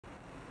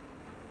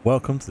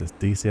Welcome to this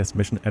DCS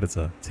Mission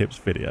Editor tips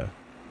video.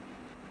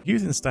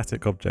 Using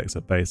static objects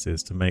at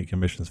bases to make your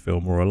missions feel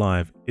more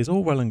alive is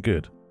all well and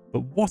good,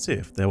 but what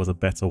if there was a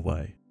better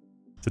way?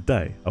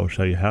 Today I will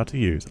show you how to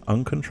use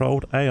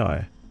uncontrolled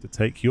AI to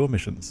take your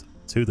missions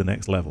to the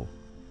next level.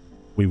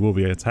 We will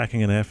be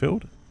attacking an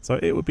airfield, so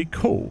it would be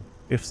cool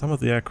if some of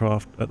the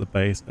aircraft at the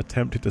base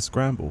attempted to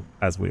scramble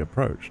as we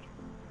approached.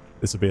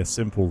 This would be a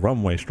simple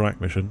runway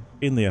strike mission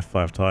in the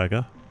F5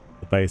 Tiger.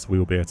 The base we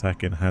will be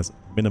attacking has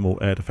minimal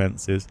air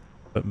defences,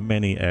 but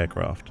many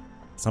aircraft.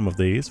 Some of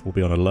these will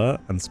be on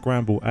alert and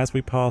scramble as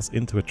we pass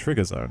into a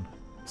trigger zone.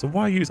 So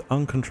why use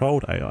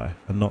uncontrolled AI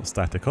and not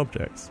static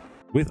objects?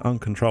 With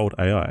uncontrolled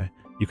AI,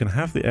 you can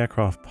have the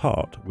aircraft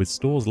parked with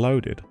stores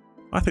loaded.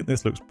 I think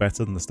this looks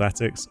better than the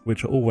statics,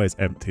 which are always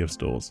empty of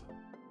stores.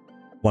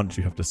 Once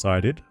you have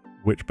decided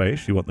which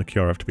base you want the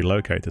QRF to be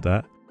located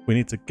at, we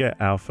need to get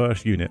our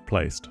first unit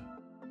placed.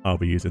 I'll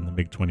be using the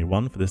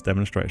MiG-21 for this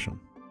demonstration.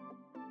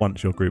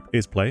 Once your group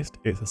is placed,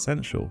 it's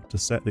essential to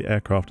set the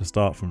aircraft to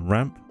start from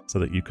ramp so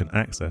that you can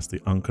access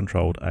the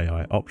uncontrolled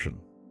AI option.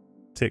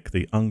 Tick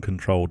the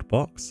uncontrolled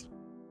box.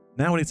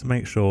 Now we need to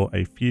make sure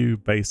a few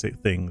basic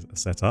things are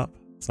set up,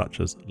 such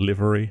as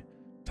livery,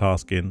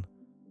 tasking,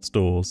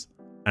 stores,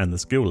 and the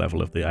skill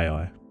level of the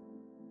AI.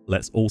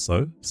 Let's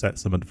also set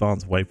some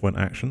advanced waypoint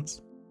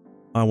actions.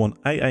 I want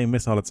AA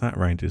missile attack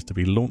ranges to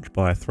be launched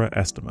by a threat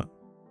estimate.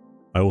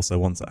 I also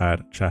want to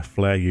add chaff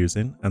flare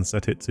using and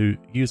set it to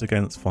use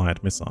against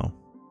fired missile.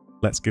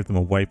 Let's give them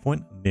a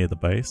waypoint near the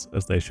base,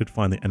 as they should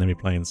find the enemy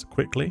planes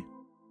quickly.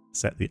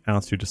 Set the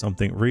altitude to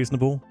something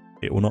reasonable.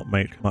 It will not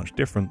make much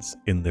difference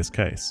in this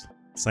case.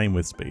 Same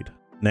with speed.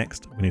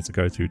 Next, we need to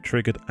go to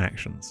triggered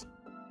actions.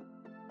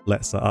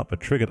 Let's set up a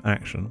triggered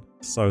action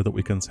so that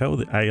we can tell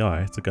the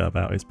AI to go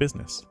about its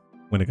business.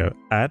 We're going to go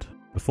add,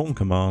 perform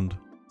command,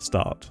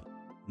 start.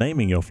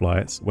 Naming your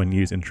flights when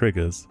using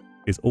triggers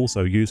is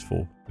also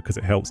useful because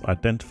it helps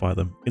identify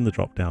them in the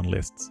drop-down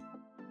lists.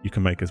 You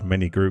can make as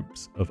many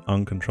groups of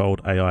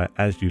uncontrolled AI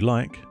as you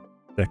like.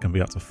 There can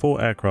be up to 4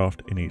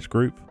 aircraft in each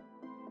group,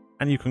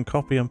 and you can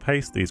copy and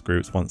paste these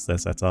groups once they're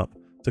set up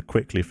to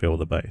quickly fill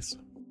the base.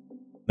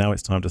 Now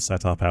it's time to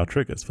set up our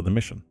triggers for the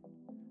mission.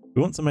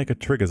 We want to make a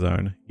trigger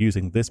zone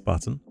using this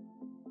button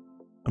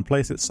and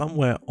place it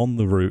somewhere on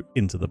the route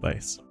into the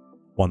base.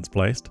 Once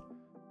placed,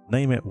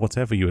 name it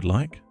whatever you would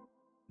like.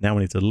 Now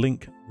we need to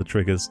link the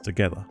triggers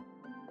together.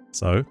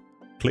 So,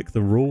 click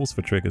the Rules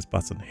for Triggers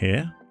button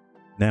here.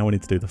 Now we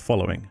need to do the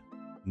following.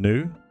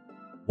 New,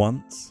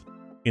 once,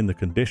 in the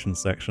Conditions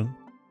section,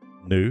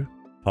 new,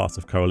 part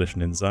of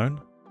coalition in zone,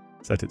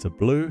 set it to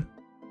blue,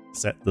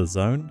 set the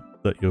zone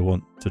that you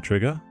want to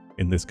trigger,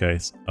 in this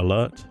case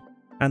alert,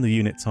 and the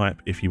unit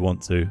type if you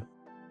want to.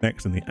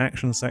 Next, in the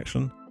Action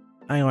section,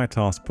 AI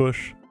task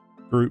push,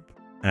 group,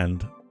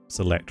 and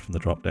select from the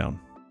drop down.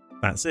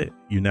 That's it,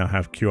 you now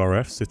have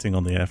QRF sitting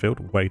on the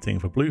airfield waiting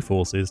for blue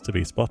forces to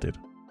be spotted.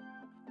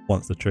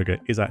 Once the trigger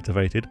is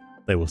activated,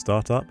 they will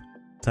start up,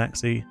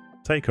 taxi,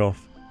 take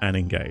off, and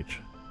engage.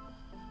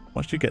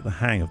 Once you get the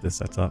hang of this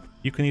setup,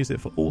 you can use it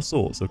for all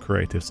sorts of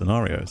creative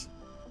scenarios.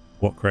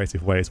 What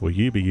creative ways will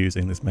you be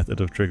using this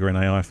method of triggering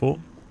AI for?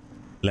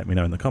 Let me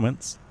know in the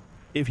comments.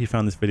 If you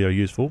found this video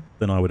useful,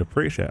 then I would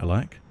appreciate a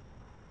like.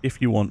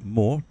 If you want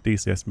more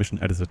DCS Mission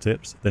Editor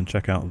tips, then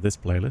check out this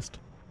playlist.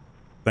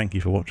 Thank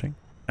you for watching,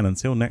 and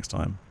until next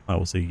time, I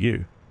will see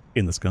you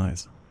in the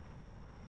skies.